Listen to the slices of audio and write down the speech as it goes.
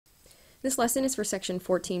This lesson is for section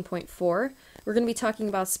 14.4. We're going to be talking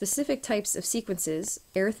about specific types of sequences,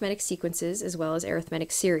 arithmetic sequences, as well as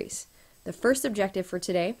arithmetic series. The first objective for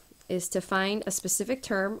today is to find a specific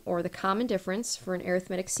term or the common difference for an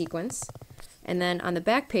arithmetic sequence. And then on the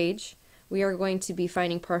back page, we are going to be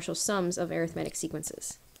finding partial sums of arithmetic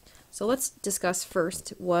sequences. So let's discuss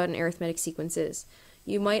first what an arithmetic sequence is.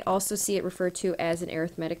 You might also see it referred to as an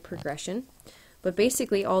arithmetic progression. But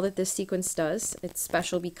basically all that this sequence does, it's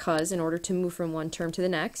special because in order to move from one term to the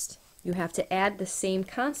next, you have to add the same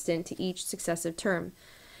constant to each successive term.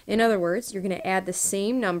 In other words, you're going to add the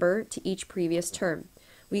same number to each previous term.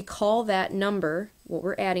 We call that number, what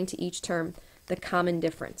we're adding to each term, the common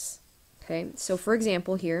difference. Okay, so for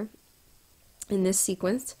example here, in this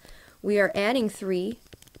sequence, we are adding 3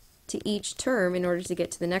 to each term in order to get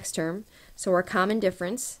to the next term, so our common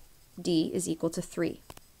difference, d, is equal to 3.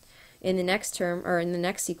 In the next term, or in the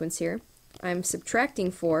next sequence here, I'm subtracting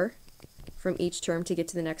 4 from each term to get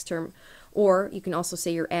to the next term, or you can also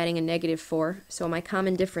say you're adding a negative 4, so my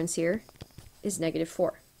common difference here is negative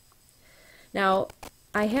 4. Now,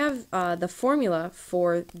 I have the formula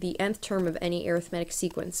for the nth term of any arithmetic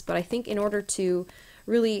sequence, but I think in order to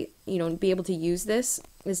really, be able to use this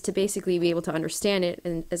is to basically be able to understand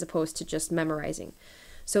it as opposed to just memorizing.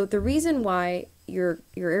 So the reason why your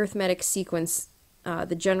arithmetic sequence,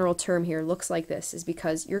 the general term here looks like this is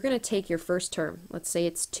because you're going to take your first term, let's say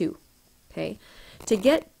it's 2, okay? To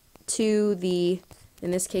get to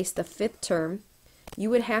in this case, the 5th term, you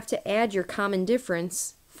would have to add your common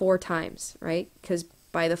difference 4 times, right? Because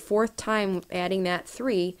by the 4th time adding that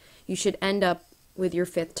 3, you should end up with your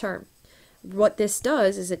 5th term. What this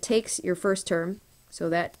does is it takes your first term, so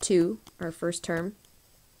that 2, our first term,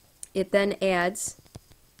 it then adds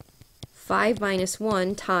 5 minus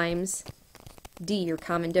 1 times d, your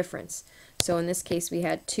common difference. So in this case we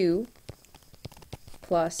had 2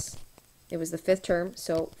 plus, it was the 5th term,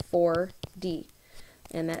 so 4d.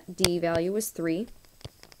 And that d value was 3,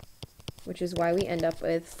 which is why we end up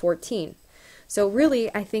with 14. So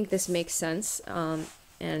really, I think this makes sense,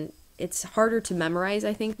 and it's harder to memorize,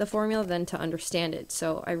 I think, the formula than to understand it.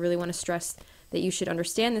 So I really want to stress that you should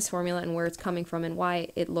understand this formula and where it's coming from and why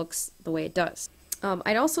it looks the way it does.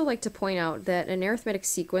 I'd also like to point out that an arithmetic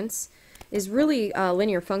sequence is really a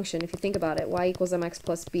linear function. If you think about it, y equals mx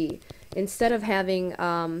plus b. Instead of having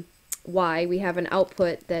y, we have an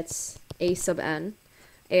output that's a sub n,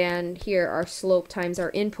 and here our slope times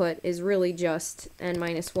our input is really just n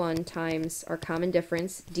minus 1 times our common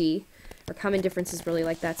difference, d. Our common difference is really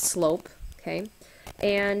like that slope, okay?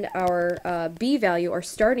 And our b value, our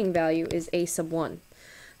starting value, is a sub 1.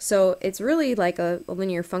 So it's really like a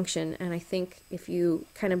linear function, and I think if you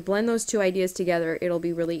kind of blend those two ideas together, it'll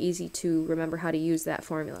be really easy to remember how to use that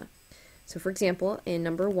formula. So for example, in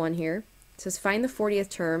number 1 here, it says find the 40th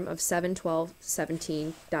term of 7, 12,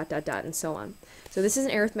 17, ... and so on. So this is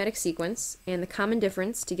an arithmetic sequence, and the common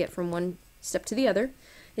difference to get from one step to the other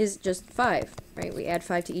is just 5, right? We add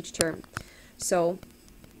 5 to each term. So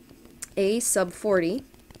a sub 40,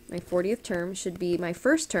 my 40th term, should be my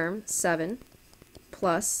first term, 7,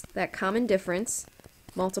 plus that common difference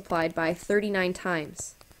multiplied by 39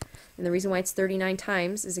 times. And the reason why it's 39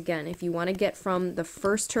 times is, again, if you want to get from the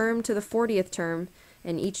first term to the 40th term,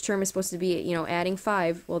 and each term is supposed to be, adding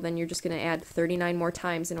 5, well, then you're just going to add 39 more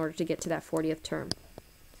times in order to get to that 40th term.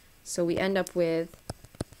 So we end up with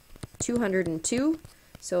 202.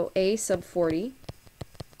 So a sub 40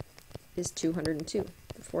 is 202.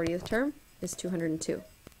 The 40th term is 202.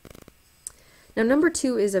 Now number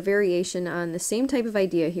 2 is a variation on the same type of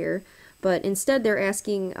idea here, but instead they're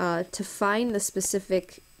asking to find the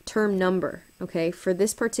specific term number, okay? For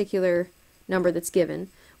this particular number that's given,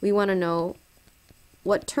 we want to know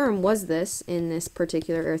what term was this in this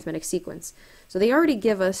particular arithmetic sequence. So they already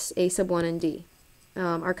give us a sub 1 and d.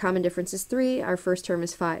 Our common difference is 3, our first term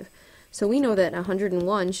is 5. So we know that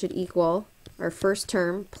 101 should equal our first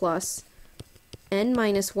term plus n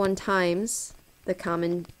minus 1 times the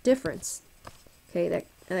common difference. Okay,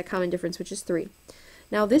 that common difference, which is 3.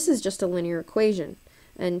 Now this is just a linear equation,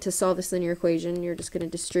 and to solve this linear equation, you're just going to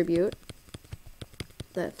distribute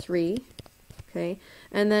that 3, okay,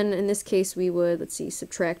 and then in this case we would, let's see,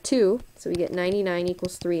 subtract 2, so we get 99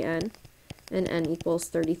 equals 3n, and n equals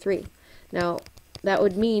 33. Now that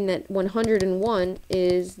would mean that 101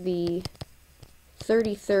 is the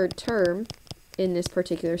 33rd term in this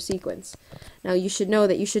particular sequence. Now you should know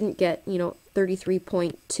that you shouldn't get,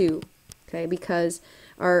 33.2. Okay, because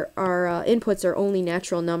our inputs are only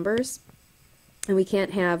natural numbers, and we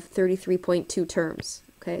can't have 33.2 terms.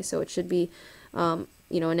 Okay, so it should be, a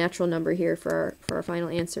natural number here for our final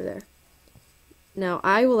answer there. Now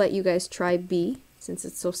I will let you guys try B since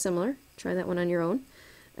it's so similar. Try that one on your own.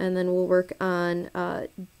 And then we'll work on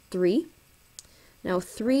 3. Now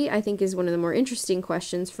 3 I think is one of the more interesting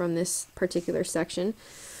questions from this particular section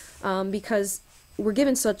because we're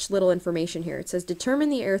given such little information here. It says determine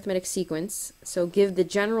the arithmetic sequence, so give the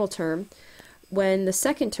general term when the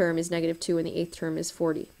second term is -2 and the eighth term is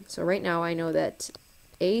 40. So right now I know that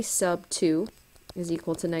a sub 2 is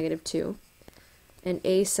equal to -2 and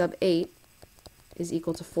a sub 8 is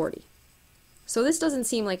equal to 40. So this doesn't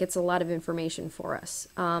seem like it's a lot of information for us,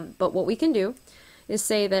 but what we can do is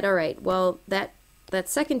say that, all right, well, that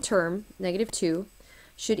second term, -2,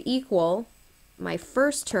 should equal my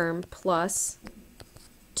first term plus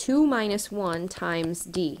 2 minus 1 times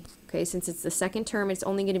d. Okay, since it's the second term, it's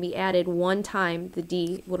only going to be added one time. The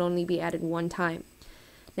d would only be added one time.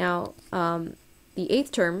 Now, the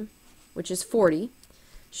eighth term, which is 40,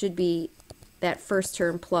 should be that first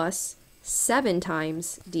term plus 7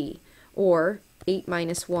 times d, or 8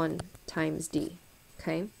 minus 1 times d.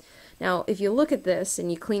 Okay. Now, if you look at this and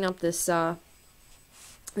you clean up this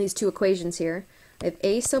these two equations here, I have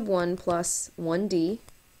a sub 1 plus 1d,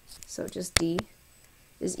 so just d,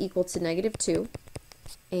 is equal to -2,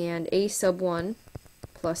 and a sub 1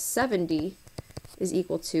 plus 7d is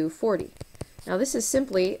equal to 40. Now this is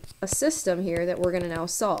simply a system here that we're going to now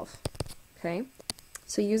solve. Okay,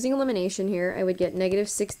 so using elimination here, I would get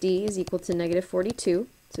 -6d is equal to -42,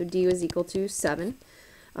 so d is equal to 7.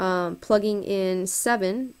 Plugging in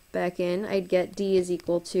 7 back in, I'd get d is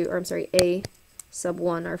equal to, or I'm sorry, a sub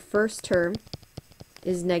 1, our first term,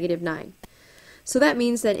 is -9. So that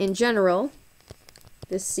means that in general,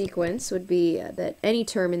 this sequence would be that any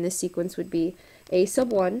term in this sequence would be a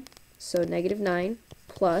sub 1, so -9,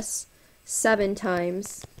 plus 7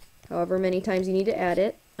 times however many times you need to add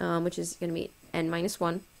it, which is going to be n minus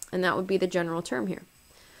 1, and that would be the general term here.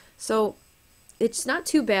 So it's not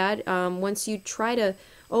too bad once you try to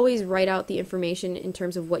always write out the information in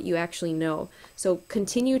terms of what you actually know. So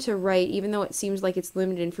continue to write, even though it seems like it's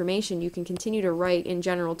limited information, you can continue to write in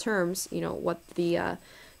general terms, you know, what the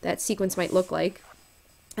that sequence might look like,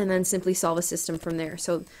 and then simply solve a system from there.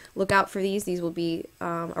 So look out for these. These will be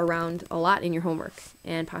around a lot in your homework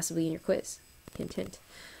and possibly in your quiz. Hint, hint.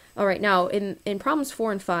 All right, now in problems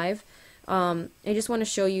 4 and 5, I just want to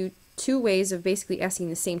show you two ways of basically asking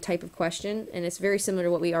the same type of question, and it's very similar to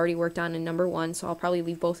what we already worked on in number 1, so I'll probably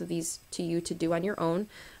leave both of these to you to do on your own.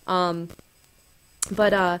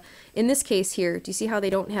 But in this case here, do you see how they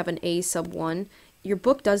don't have an a sub 1? Your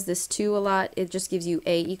book does this too a lot. It just gives you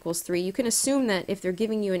a equals 3. You can assume that if they're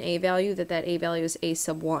giving you an a value, that a value is a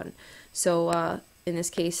sub 1. So in this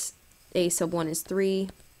case, a sub 1 is 3,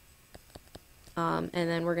 and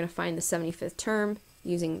then we're going to find the 75th term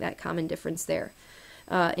using that common difference there.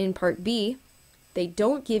 In part B, they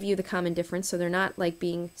don't give you the common difference, so they're not like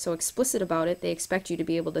being so explicit about it. They expect you to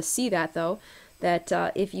be able to see that, though, that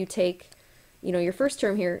if you take, you know, your first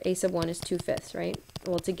term here, a sub 1 is 2/5, right?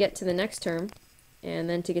 Well, to get to the next term, and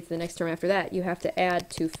then to get to the next term after that, you have to add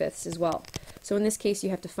 2/5 as well. So in this case, you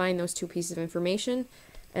have to find those two pieces of information,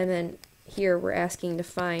 and then here we're asking to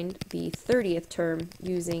find the 30th term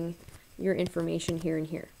using your information here and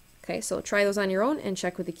here. Okay, so try those on your own and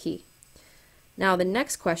check with the key. Now the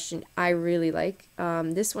next question I really like.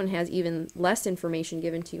 This one has even less information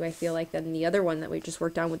given to you, I feel like, than the other one that we just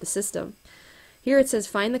worked on with the system. Here it says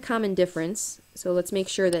find the common difference. So let's make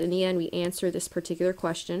sure that in the end we answer this particular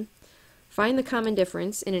question. Find the common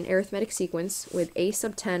difference in an arithmetic sequence with a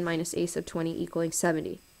sub 10 minus a sub 20 equaling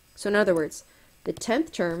 70. So in other words, the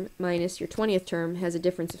 10th term minus your 20th term has a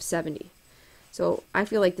difference of 70. So I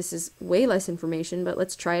feel like this is way less information, but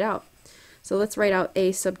let's try it out. So let's write out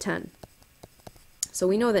a sub 10. So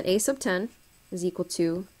we know that a sub 10 is equal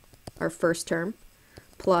to our first term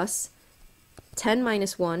plus 10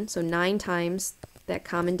 minus 1, so 9 times that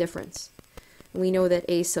common difference. And we know that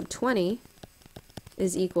a sub 20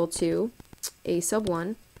 is equal to a sub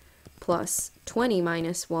 1 plus 20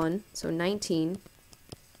 minus 1, so 19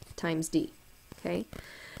 times d. Okay.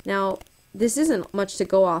 Now, this isn't much to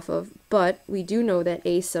go off of, but we do know that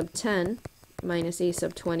a sub 10 minus a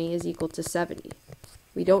sub 20 is equal to 70.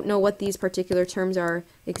 We don't know what these particular terms are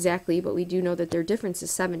exactly, but we do know that their difference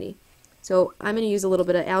is 70. So I'm going to use a little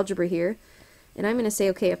bit of algebra here, and I'm going to say,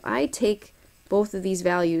 okay, if I take both of these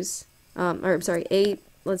values,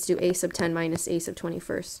 let's do a sub 10 minus a sub 20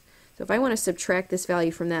 first. So if I want to subtract this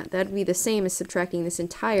value from that, that would be the same as subtracting this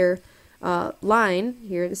entire line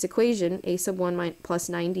here, this equation, a sub 1 plus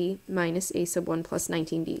 9d minus a sub 1 plus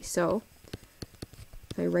 19d. So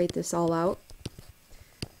if I write this all out,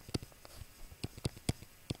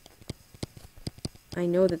 I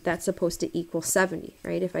know that that's supposed to equal 70,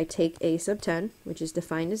 right? If I take a sub 10, which is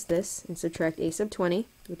defined as this, and subtract a sub 20,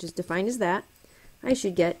 which is defined as that, I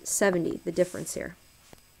should get 70, the difference here.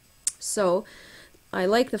 So I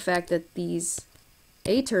like the fact that these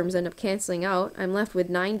a terms end up canceling out. I'm left with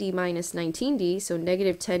 9d minus 19d, so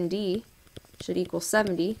negative 10d should equal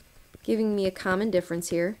 70, giving me a common difference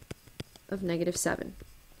here of negative 7.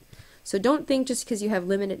 So don't think just because you have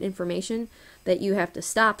limited information that you have to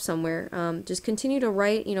stop somewhere. Just continue to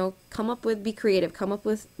write, be creative, come up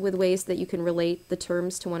with ways that you can relate the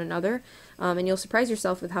terms to one another, and you'll surprise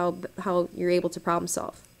yourself with how you're able to problem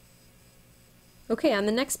solve. Okay, on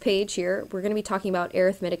the next page here, we're going to be talking about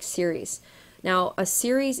arithmetic series. Now, a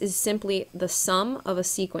series is simply the sum of a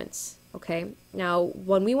sequence, okay? Now,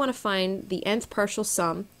 when we want to find the nth partial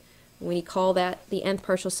sum, we call that the nth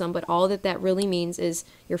partial sum, but all that really means is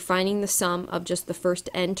you're finding the sum of just the first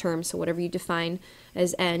n terms, so whatever you define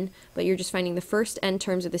as n, but you're just finding the first n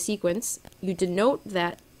terms of the sequence. You denote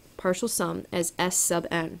that partial sum as s sub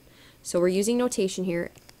n. So we're using notation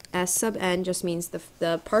here. S sub n just means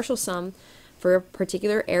the partial sum for a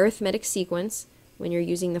particular arithmetic sequence when you're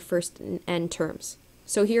using the first n terms.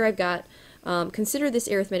 So here I've got, consider this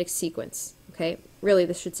arithmetic sequence, okay? Really,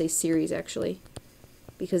 this should say series, actually,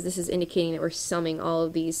 because this is indicating that we're summing all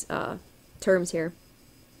of these terms here.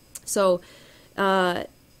 So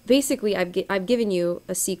basically, I've given you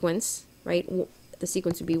a sequence, right? The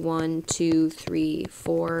sequence would be 1, 2, 3,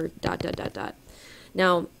 4, ...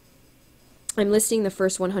 Now, I'm listing the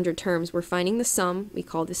first 100 terms. We're finding the sum. We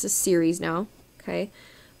call this a series now, okay?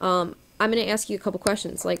 I'm going to ask you a couple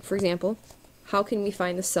questions, like, for example, how can we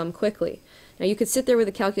find the sum quickly? Now, you could sit there with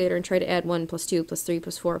a calculator and try to add 1 plus 2 plus 3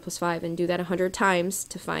 plus 4 plus 5 and do that 100 times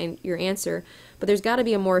to find your answer, but there's got to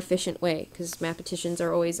be a more efficient way, because mathematicians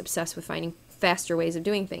are always obsessed with finding faster ways of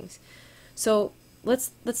doing things. So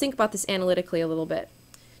let's think about this analytically a little bit.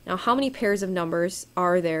 Now, how many pairs of numbers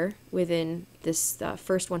are there within this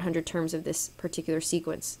first 100 terms of this particular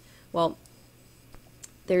sequence? Well,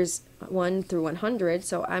 there's 1 through 100,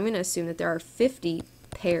 so I'm going to assume that there are 50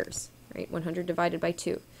 pairs, right? 100 divided by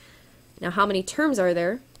 2. Now, how many terms are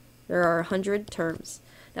there? There are 100 terms.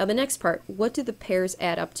 Now, the next part, what do the pairs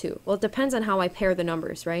add up to? Well, it depends on how I pair the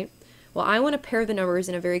numbers, right? Well, I want to pair the numbers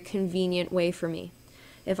in a very convenient way for me.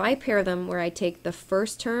 If I pair them where I take the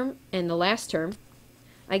first term and the last term,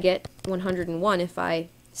 I get 101 if I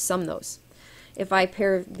sum those. If I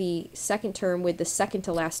pair the second term with the second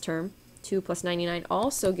to last term, 2 plus 99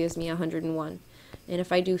 also gives me 101. And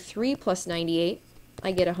if I do 3 plus 98,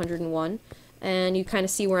 I get 101. And you kind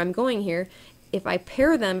of see where I'm going here. If I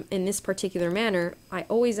pair them in this particular manner, I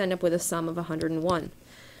always end up with a sum of 101.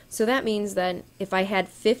 So that means that if I had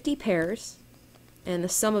 50 pairs, and the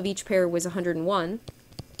sum of each pair was 101,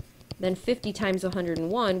 then 50 times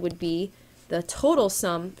 101 would be the total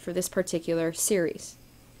sum for this particular series.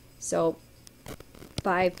 So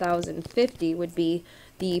 5,050 would be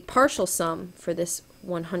the partial sum for this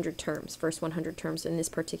 100 terms, first 100 terms in this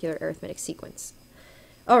particular arithmetic sequence.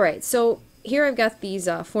 Alright, so here I've got these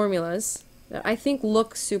formulas that I think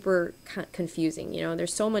look super confusing.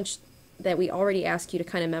 There's so much that we already ask you to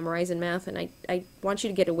kind of memorize in math, and I want you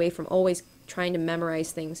to get away from always trying to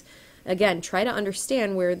memorize things. Again, try to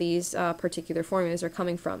understand where these particular formulas are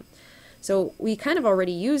coming from. So we kind of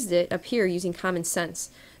already used it up here using common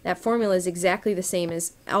sense. That formula is exactly the same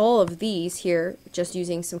as all of these here, just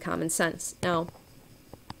using some common sense. Now,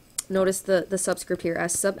 notice the subscript here,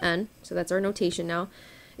 s sub n, so that's our notation now,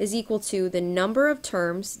 is equal to the number of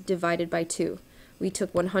terms divided by 2. We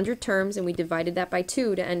took 100 terms and we divided that by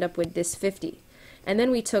 2 to end up with this 50. And then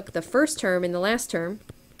we took the first term and the last term,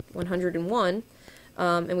 101,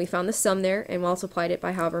 and we found the sum there and multiplied it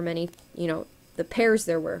by however many, the pairs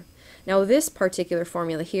there were. Now this particular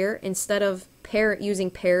formula here, instead of using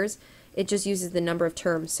pairs, it just uses the number of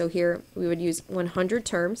terms. So here we would use 100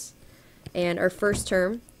 terms, and our first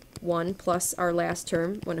term, 1 plus our last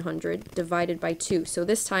term, 100, divided by 2. So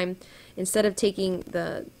this time, instead of taking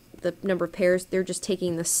the number of pairs, they're just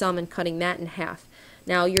taking the sum and cutting that in half.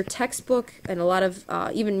 Now your textbook, and a lot of,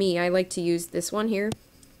 even me, I like to use this one here,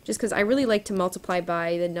 just because I really like to multiply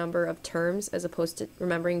by the number of terms as opposed to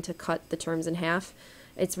remembering to cut the terms in half.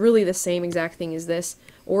 It's really the same exact thing as this,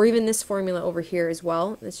 or even this formula over here as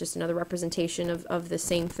well. It's just another representation of the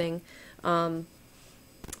same thing.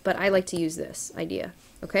 But I like to use this idea.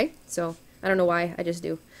 Okay, so I don't know why, I just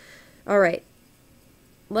do. Alright,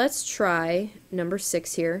 let's try number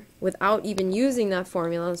 6 here without even using that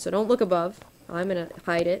formula, so don't look above. I'm going to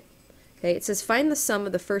hide it. Okay, it says find the sum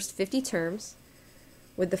of the first 50 terms,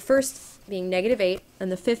 with the first being negative 8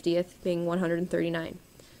 and the 50th being 139.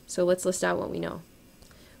 So let's list out what we know.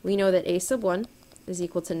 We know that a sub 1 is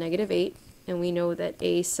equal to -8, and we know that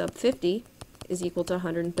a sub 50 is equal to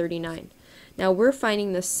 139. Now we're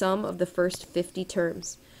finding the sum of the first 50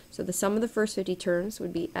 terms. So the sum of the first 50 terms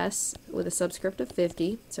would be s with a subscript of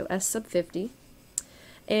 50, so s sub 50.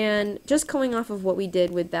 And just going off of what we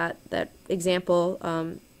did with that example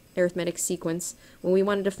arithmetic sequence, when we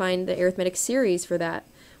wanted to find the arithmetic series for that,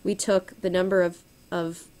 we took the number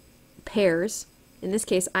of pairs. In this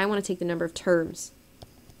case, I want to take the number of terms.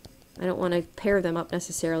 I don't want to pair them up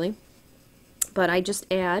necessarily, but I just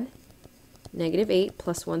add -8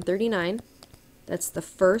 plus 139. That's the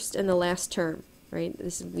first and the last term, right?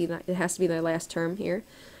 It has to be the last term here.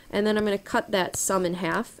 And then I'm going to cut that sum in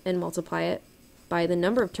half and multiply it by the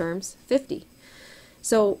number of terms, 50.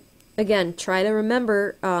 So again, try to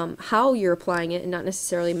remember how you're applying it and not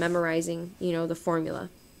necessarily memorizing, the formula.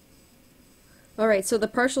 Alright, so the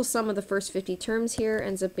partial sum of the first 50 terms here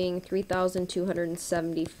ends up being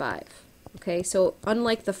 3,275. Okay, so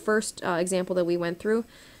unlike the first example that we went through,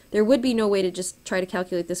 there would be no way to just try to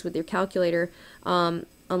calculate this with your calculator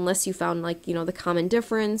unless you found the common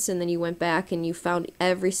difference, and then you went back and you found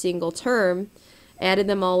every single term, added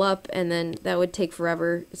them all up, and then that would take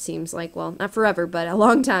forever, it seems like. Well, not forever, but a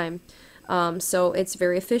long time. So it's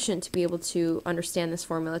very efficient to be able to understand this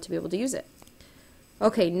formula to be able to use it.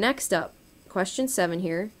 Okay, next up, question 7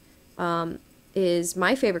 here is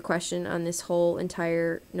my favorite question on this whole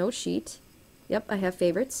entire note sheet. Yep, I have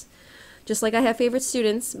favorites. Just like I have favorite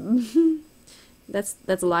students. That's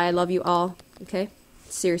a lie. I love you all. Okay?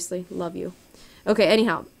 Seriously, love you. Okay,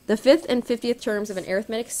 anyhow, the 5th and 50th terms of an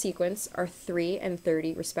arithmetic sequence are 3 and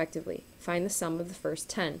 30 respectively. Find the sum of the first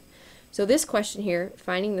 10. So this question here,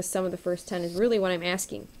 finding the sum of the first 10, is really what I'm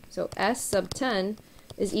asking. So s sub 10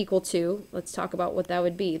 is equal to, let's talk about what that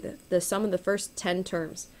would be, the sum of the first 10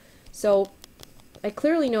 terms. So I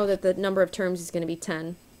clearly know that the number of terms is going to be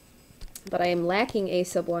 10, but I am lacking a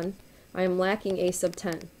sub 1. I am lacking a sub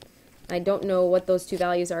 10. I don't know what those two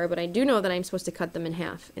values are, but I do know that I'm supposed to cut them in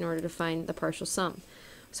half in order to find the partial sum.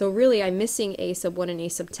 So really I'm missing a sub 1 and a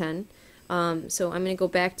sub 10. So I'm going to go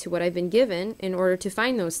back to what I've been given in order to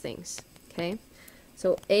find those things. Okay,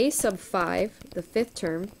 so a sub 5, the 5th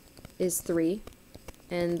term, is 3,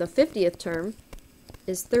 and the 50th term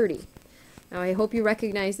is 30. Now I hope you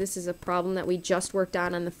recognize this is a problem that we just worked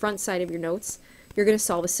on the front side of your notes. You're going to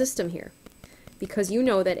solve a system here, because you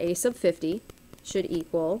know that a sub 50 should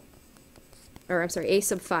equal, or I'm sorry, a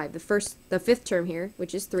sub 5, the 5th term here,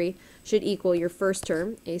 which is 3, should equal your first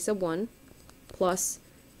term, a sub 1, plus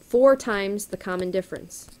 4 times the common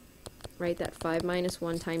difference, right? That 5 minus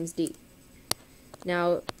 1 times d.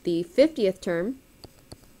 Now the 50th term,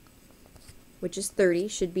 which is 30,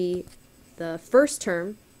 should be the first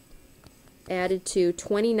term added to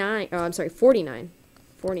 49, oh, I'm sorry, 49,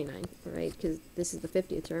 right? Because this is the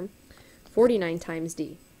 50th term, 49 times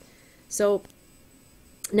d. So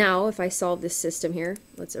now if I solve this system here,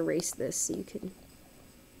 let's erase this so you can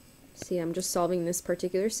see I'm just solving this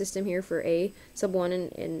particular system here for a sub 1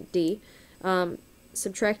 and d.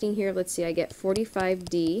 Subtracting here, let's see, I get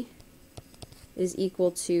 45d is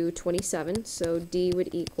equal to 27, so d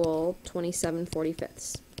would equal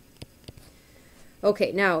 27/45.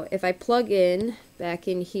 Okay, now if I plug in back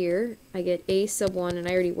in here, I get a sub 1, and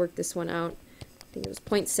I already worked this one out. I think it was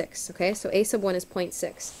 0.6. Okay, so a sub 1 is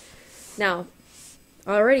 0.6. Now,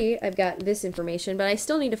 already I've got this information, but I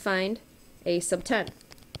still need to find a sub 10.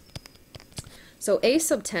 So a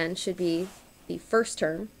sub 10 should be the first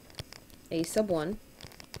term, a sub 1,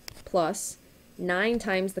 plus 9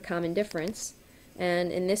 times the common difference.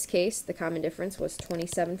 And in this case, the common difference was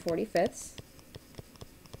 27/45.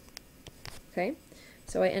 Okay,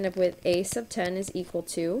 so I end up with a sub 10 is equal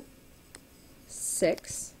to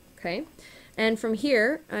 6. Okay, and from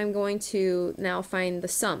here, I'm going to now find the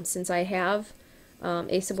sum. Since I have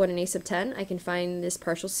a sub 1 and a sub 10, I can find this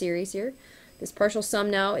partial series here. This partial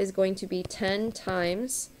sum now is going to be 10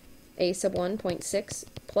 times a sub 1.6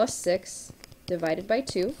 plus 6 divided by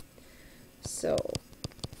 2. So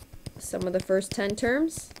sum of the first 10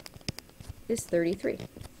 terms is 33.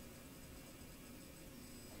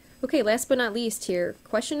 Okay, last but not least here,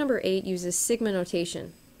 question number 8 uses sigma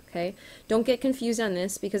notation. Okay, don't get confused on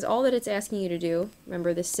this, because all that it's asking you to do,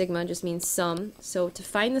 remember this sigma just means sum, so to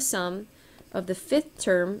find the sum of the 5th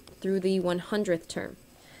term through the 100th term.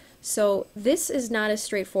 So this is not as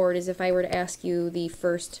straightforward as if I were to ask you the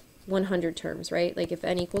first 100 terms, right? Like if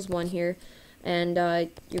n equals 1 here, and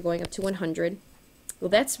you're going up to 100. Well,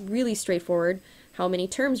 that's really straightforward, how many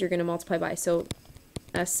terms you're going to multiply by. So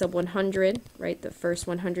s sub 100, right, the first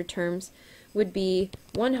 100 terms, would be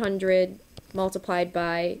 100 multiplied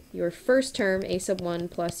by your first term, a sub 1,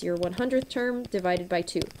 plus your 100th term divided by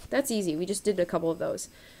 2. That's easy. We just did a couple of those.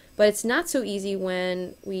 But it's not so easy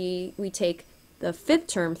when we take the 5th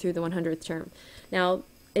term through the 100th term. Now,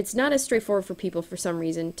 it's not as straightforward for people for some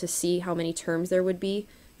reason to see how many terms there would be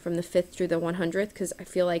from the 5th through the 100th, because I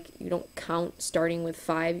feel like you don't count starting with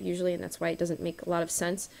 5 usually, and that's why it doesn't make a lot of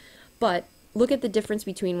sense. But look at the difference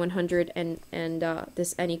between 100 and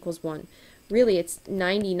this n equals 1. Really, it's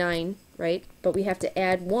 99, right? But we have to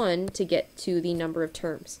add 1 to get to the number of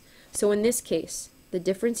terms. So in this case, the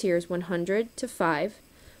difference here is 100 to 5.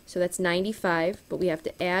 So that's 95, but we have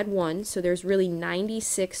to add 1, so there's really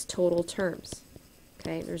 96 total terms.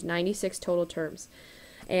 Okay, there's 96 total terms.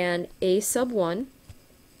 And a sub 5,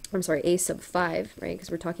 right,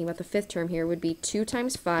 because we're talking about the 5th term here, would be 2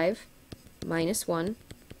 times 5 minus 1.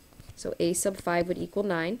 So a sub 5 would equal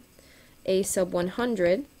 9. A sub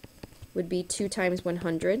 100 would be 2 times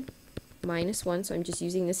 100 minus 1. So I'm just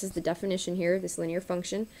using this as the definition here, this linear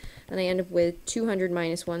function. And I end up with 200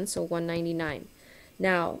 minus 1, so 199.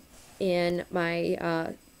 Now, in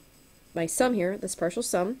my my sum here, this partial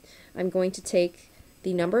sum, I'm going to take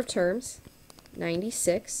the number of terms,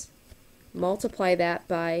 96, multiply that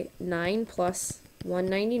by 9 plus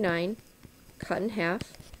 199, cut in half,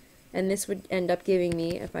 and this would end up giving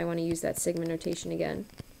me, if I want to use that sigma notation again,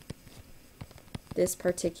 this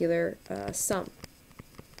particular sum.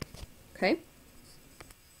 Okay?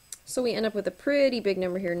 So we end up with a pretty big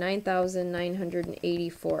number here,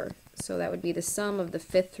 9,984. So that would be the sum of the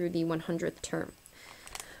 5th through the 100th term.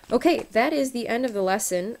 Okay, that is the end of the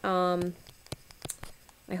lesson. I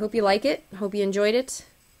hope you like it. Hope you enjoyed it.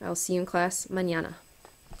 I'll see you in class mañana.